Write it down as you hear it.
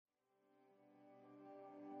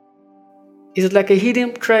It's like a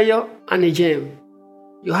hidden treasure and a gem.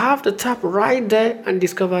 You have to tap right there and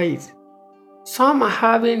discover it. Some are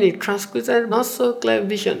having a translucent, not so clear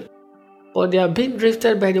vision, but they are being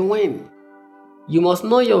drifted by the wind. You must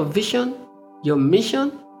know your vision, your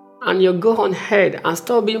mission, and your go on ahead and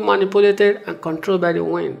stop being manipulated and controlled by the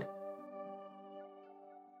wind.